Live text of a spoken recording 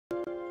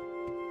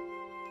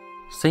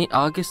Saint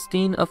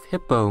Augustine of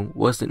Hippo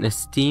was an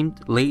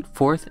esteemed late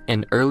 4th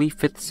and early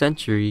 5th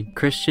century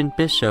Christian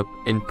bishop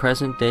in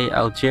present-day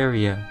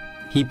Algeria.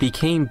 He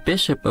became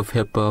Bishop of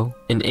Hippo,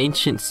 an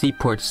ancient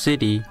seaport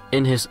city,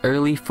 in his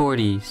early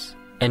 40s,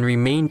 and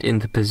remained in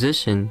the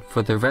position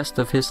for the rest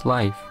of his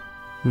life.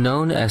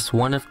 Known as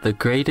one of the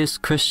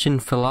greatest Christian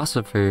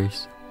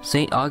philosophers,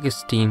 Saint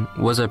Augustine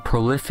was a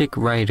prolific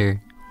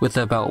writer, with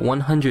about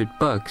 100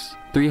 books,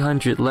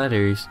 300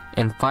 letters,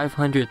 and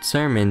 500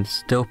 sermons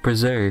still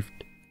preserved.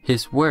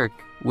 His work,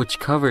 which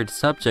covered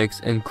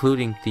subjects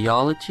including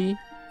theology,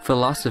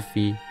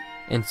 philosophy,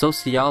 and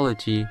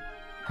sociology,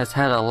 has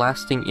had a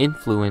lasting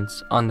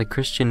influence on the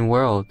Christian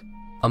world.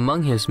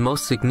 Among his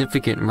most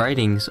significant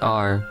writings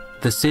are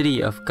The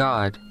City of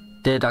God,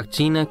 De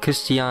Doctrina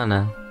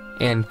Christiana,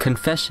 and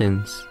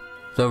Confessions.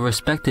 The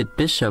respected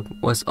bishop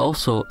was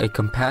also a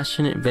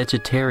compassionate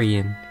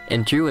vegetarian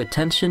and drew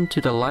attention to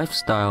the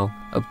lifestyle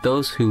of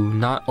those who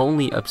not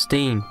only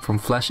abstained from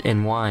flesh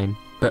and wine,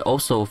 but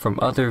also from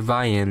other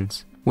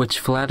viands, which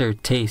flatter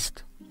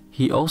taste.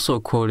 He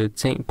also quoted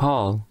St.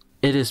 Paul,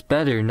 "It is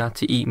better not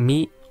to eat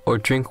meat or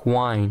drink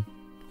wine,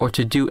 or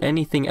to do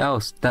anything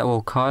else that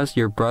will cause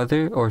your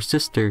brother or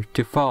sister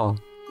to fall."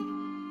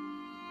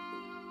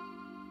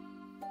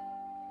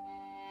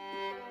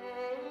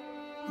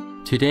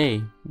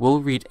 Today,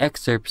 we'll read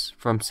excerpts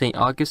from St.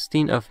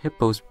 Augustine of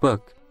Hippo's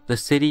book, The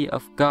City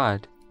of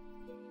God.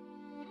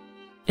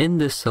 In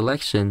this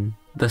selection,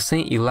 the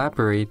saint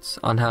elaborates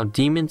on how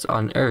demons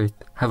on earth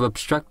have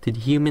obstructed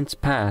humans'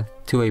 path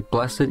to a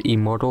blessed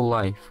immortal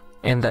life,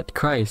 and that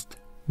Christ,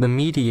 the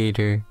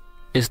Mediator,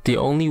 is the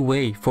only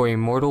way for a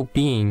mortal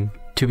being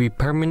to be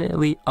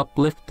permanently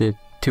uplifted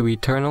to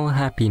eternal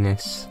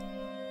happiness.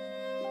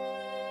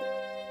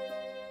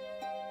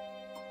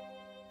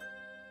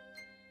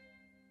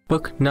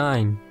 Book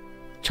 9,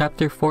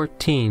 Chapter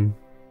 14.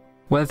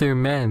 Whether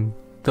men,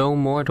 though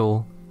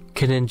mortal,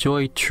 can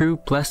enjoy true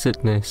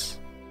blessedness.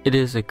 It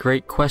is a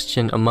great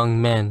question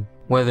among men,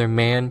 whether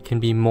man can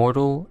be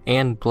mortal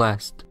and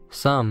blessed.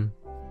 Some,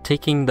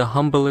 taking the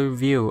humbler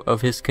view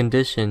of his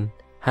condition,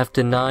 have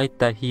denied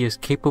that he is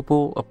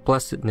capable of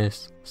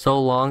blessedness so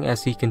long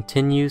as he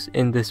continues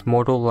in this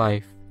mortal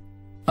life.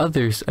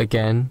 Others,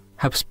 again,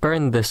 have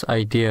spurned this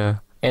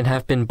idea and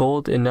have been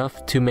bold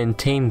enough to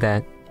maintain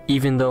that,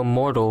 even though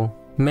mortal,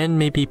 men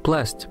may be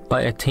blessed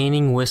by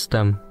attaining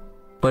wisdom.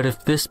 But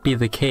if this be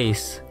the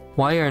case,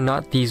 why are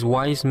not these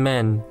wise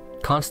men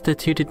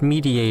constituted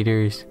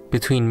mediators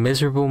between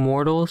miserable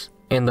mortals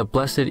and the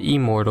blessed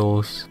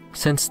immortals,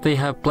 since they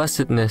have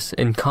blessedness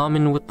in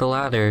common with the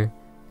latter,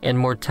 and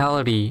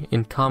mortality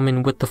in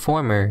common with the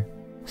former?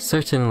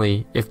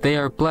 Certainly, if they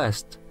are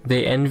blessed,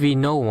 they envy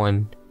no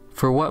one,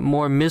 for what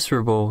more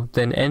miserable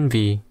than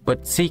envy,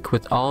 but seek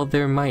with all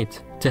their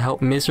might to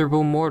help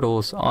miserable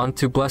mortals on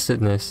to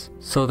blessedness,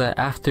 so that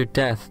after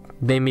death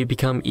they may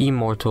become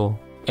immortal,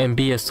 and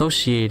be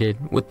associated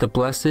with the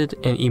blessed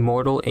and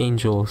immortal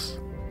angels.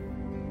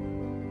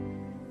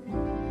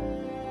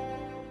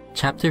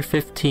 Chapter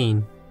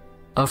 15.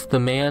 Of the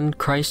man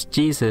Christ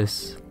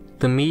Jesus,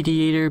 the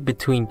mediator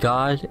between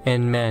God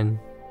and men.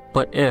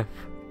 But if,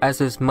 as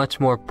is much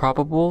more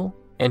probable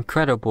and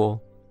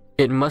credible,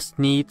 it must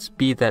needs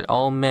be that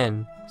all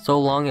men, so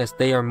long as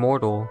they are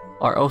mortal,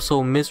 are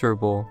also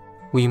miserable,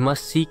 we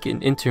must seek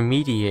an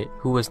intermediate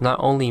who is not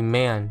only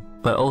man,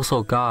 but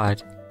also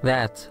God,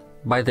 that,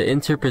 by the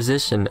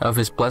interposition of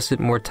his blessed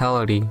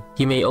mortality,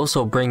 he may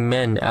also bring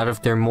men out of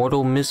their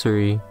mortal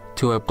misery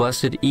to a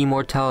blessed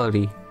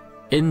immortality.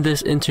 In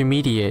this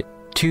intermediate,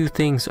 two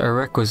things are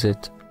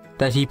requisite: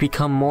 that he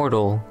become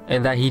mortal,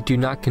 and that he do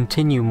not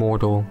continue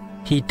mortal.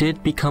 He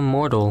did become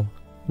mortal,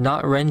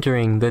 not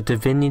rendering the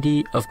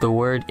divinity of the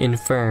word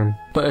infirm,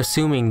 but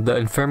assuming the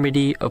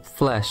infirmity of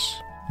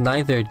flesh.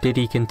 Neither did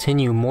he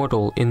continue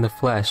mortal in the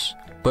flesh,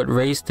 but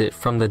raised it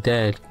from the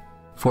dead.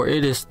 For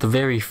it is the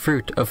very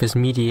fruit of his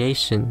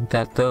mediation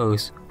that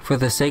those, for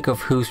the sake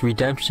of whose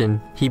redemption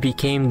he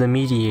became the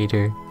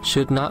mediator,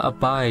 should not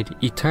abide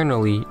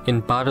eternally in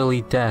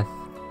bodily death.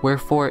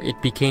 Wherefore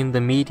it became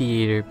the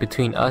mediator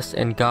between us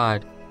and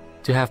God,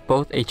 to have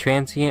both a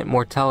transient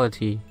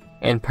mortality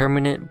and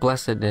permanent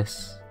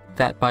blessedness,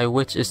 that by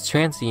which is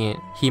transient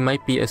he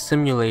might be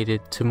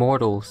assimilated to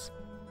mortals,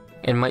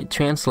 and might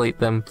translate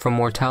them from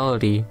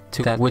mortality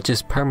to that which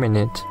is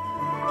permanent.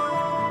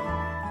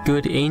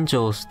 Good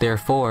angels,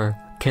 therefore,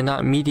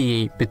 cannot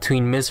mediate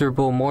between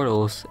miserable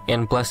mortals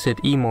and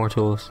blessed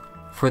immortals,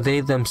 for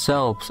they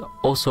themselves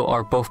also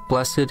are both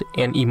blessed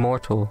and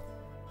immortal.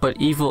 But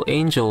evil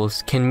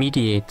angels can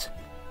mediate,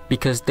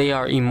 because they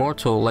are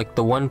immortal like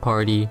the one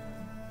party,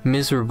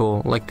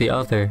 miserable like the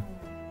other.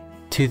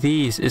 To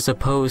these is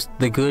opposed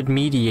the good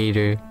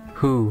mediator,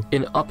 who,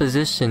 in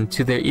opposition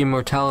to their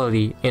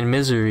immortality and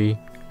misery,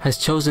 has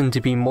chosen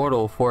to be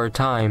mortal for a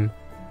time,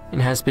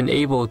 and has been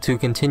able to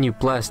continue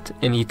blessed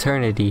in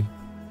eternity.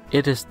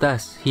 It is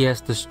thus he has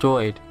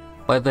destroyed,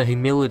 by the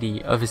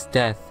humility of his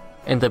death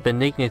and the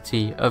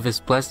benignity of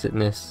his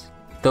blessedness,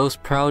 those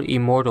proud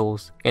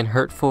immortals and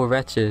hurtful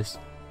wretches,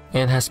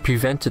 and has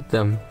prevented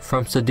them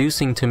from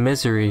seducing to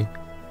misery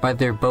by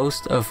their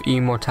boast of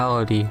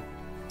immortality,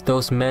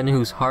 those men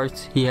whose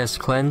hearts he has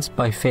cleansed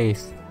by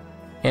faith,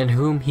 and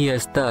whom he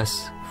has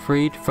thus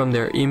freed from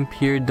their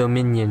impure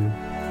dominion.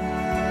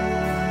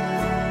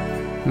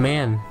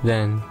 Man,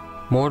 then,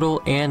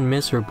 mortal and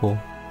miserable,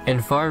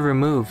 and far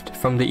removed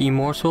from the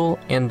immortal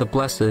and the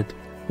blessed,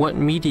 what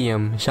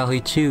medium shall he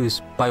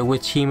choose by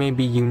which he may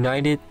be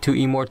united to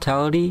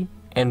immortality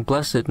and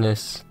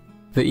blessedness?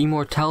 The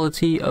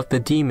immortality of the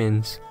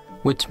demons,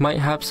 which might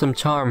have some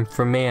charm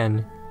for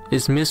man,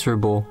 is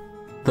miserable.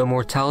 The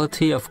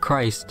mortality of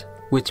Christ,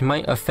 which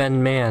might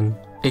offend man,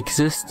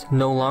 exists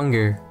no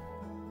longer.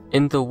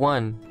 In the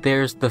one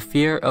there is the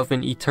fear of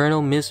an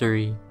eternal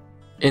misery.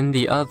 In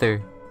the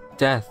other,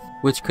 death,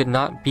 which could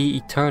not be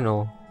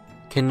eternal,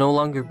 can no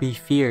longer be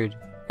feared,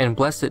 and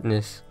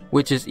blessedness,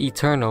 which is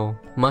eternal,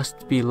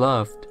 must be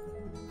loved.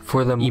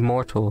 For the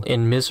immortal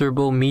and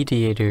miserable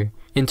Mediator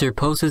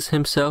interposes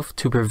himself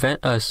to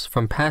prevent us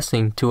from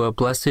passing to a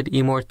blessed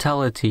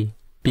immortality,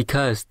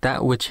 because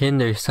that which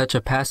hinders such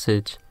a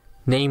passage,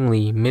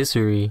 namely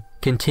misery,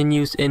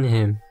 continues in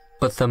him.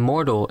 But the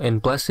mortal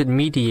and blessed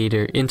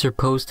Mediator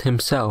interposed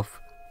himself,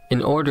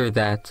 in order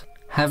that,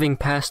 having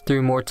passed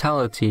through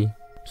mortality,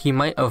 he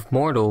might of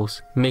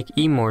mortals make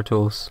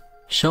immortals,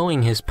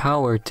 showing his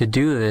power to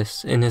do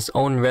this in his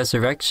own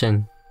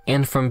resurrection,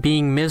 and from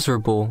being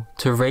miserable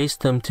to raise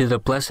them to the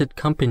blessed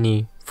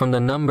company from the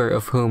number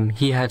of whom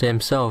he had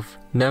himself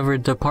never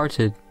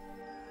departed.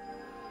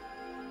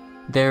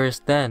 There is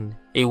then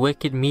a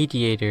wicked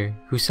mediator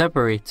who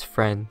separates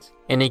friends,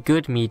 and a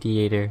good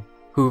mediator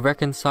who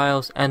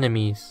reconciles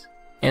enemies,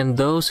 and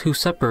those who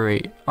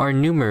separate are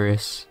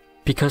numerous,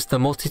 because the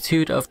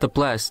multitude of the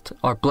blessed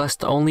are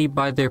blessed only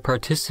by their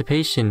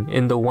participation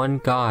in the one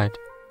God,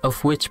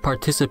 of which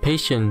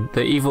participation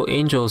the evil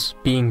angels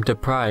being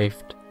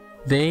deprived,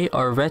 they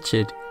are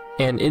wretched,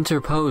 and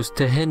interpose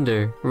to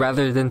hinder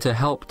rather than to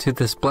help to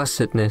this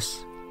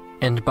blessedness,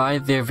 and by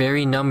their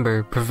very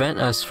number prevent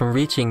us from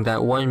reaching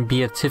that one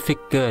beatific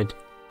good,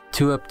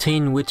 to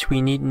obtain which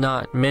we need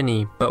not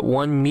many but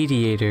one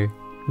mediator,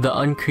 the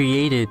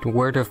uncreated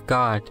Word of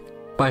God,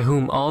 by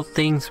whom all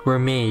things were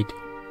made,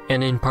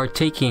 and in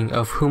partaking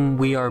of whom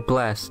we are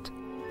blessed.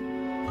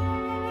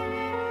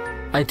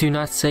 I do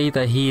not say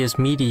that he is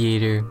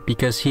mediator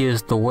because he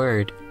is the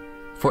Word,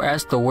 for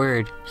as the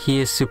Word he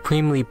is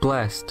supremely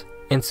blessed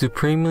and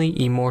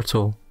supremely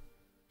immortal,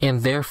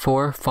 and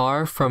therefore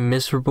far from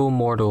miserable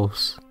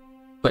mortals.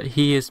 But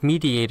he is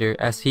mediator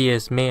as he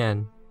is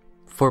man,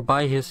 for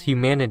by his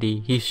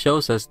humanity he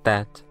shows us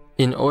that,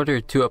 in order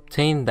to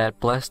obtain that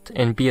blessed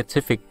and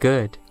beatific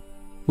good,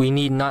 we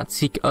need not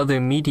seek other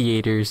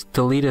mediators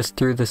to lead us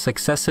through the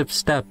successive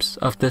steps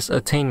of this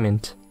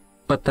attainment,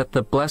 but that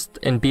the blessed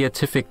and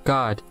beatific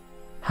God,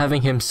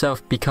 having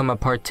himself become a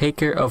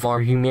partaker of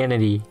our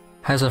humanity,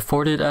 has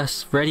afforded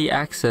us ready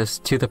access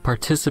to the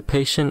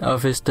participation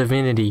of his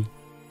divinity.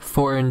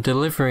 For in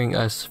delivering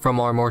us from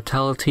our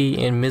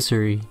mortality and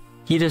misery,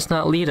 he does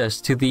not lead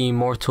us to the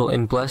immortal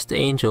and blessed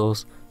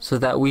angels so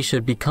that we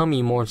should become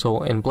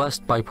immortal and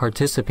blessed by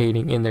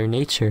participating in their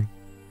nature,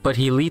 but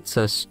he leads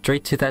us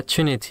straight to that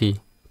Trinity,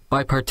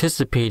 by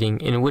participating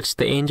in which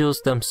the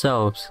angels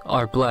themselves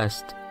are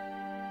blessed.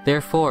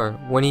 Therefore,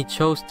 when he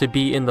chose to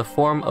be in the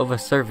form of a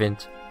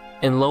servant,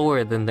 and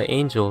lower than the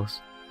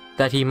angels,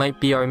 that he might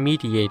be our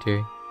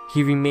mediator,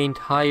 he remained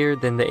higher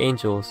than the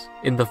angels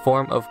in the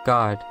form of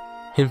God,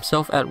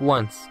 himself at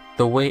once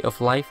the way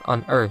of life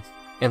on earth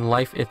and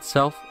life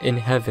itself in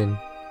heaven.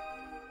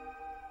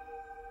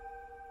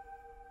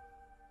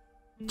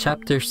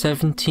 Chapter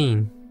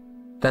 17.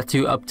 That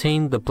to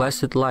obtain the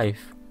blessed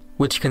life,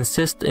 which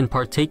consists in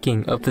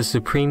partaking of the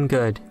supreme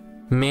good,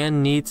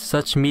 man needs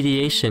such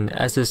mediation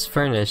as is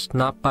furnished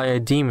not by a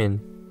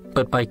demon,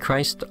 but by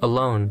Christ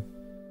alone.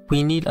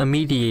 We need a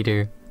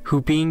mediator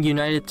who, being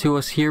united to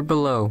us here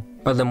below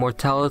by the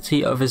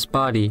mortality of his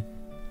body,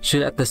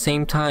 should at the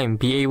same time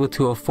be able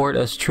to afford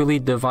us truly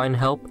divine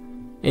help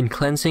in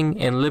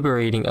cleansing and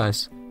liberating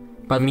us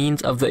by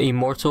means of the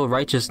immortal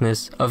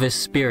righteousness of his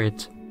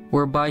Spirit,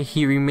 whereby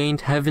he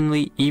remained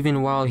heavenly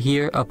even while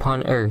here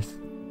upon earth.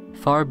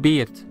 Far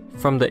be it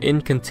from the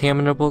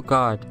incontaminable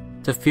God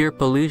to fear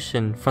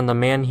pollution from the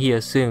man he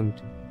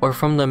assumed, or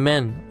from the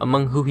men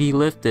among whom he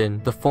lived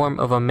in the form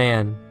of a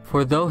man.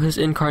 For though his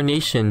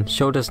incarnation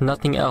showed us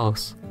nothing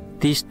else,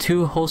 these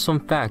two wholesome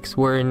facts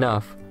were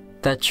enough,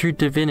 that true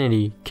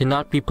divinity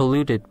cannot be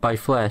polluted by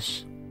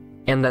flesh,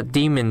 and that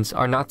demons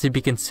are not to be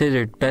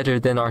considered better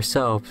than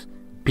ourselves,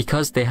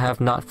 because they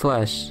have not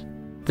flesh.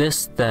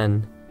 This,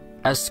 then,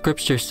 as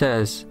Scripture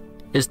says,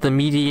 is the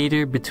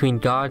mediator between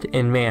God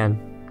and man,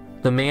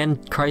 the man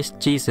Christ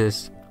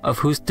Jesus, of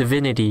whose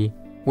divinity,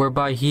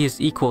 whereby he is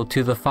equal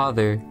to the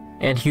Father,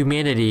 and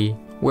humanity,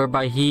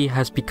 whereby he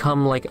has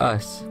become like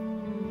us.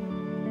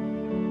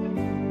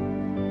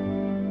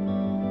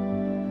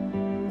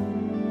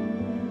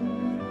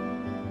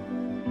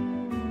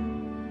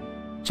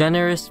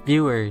 Generous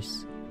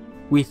viewers,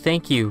 we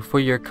thank you for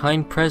your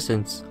kind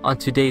presence on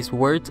today's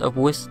Words of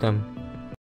Wisdom.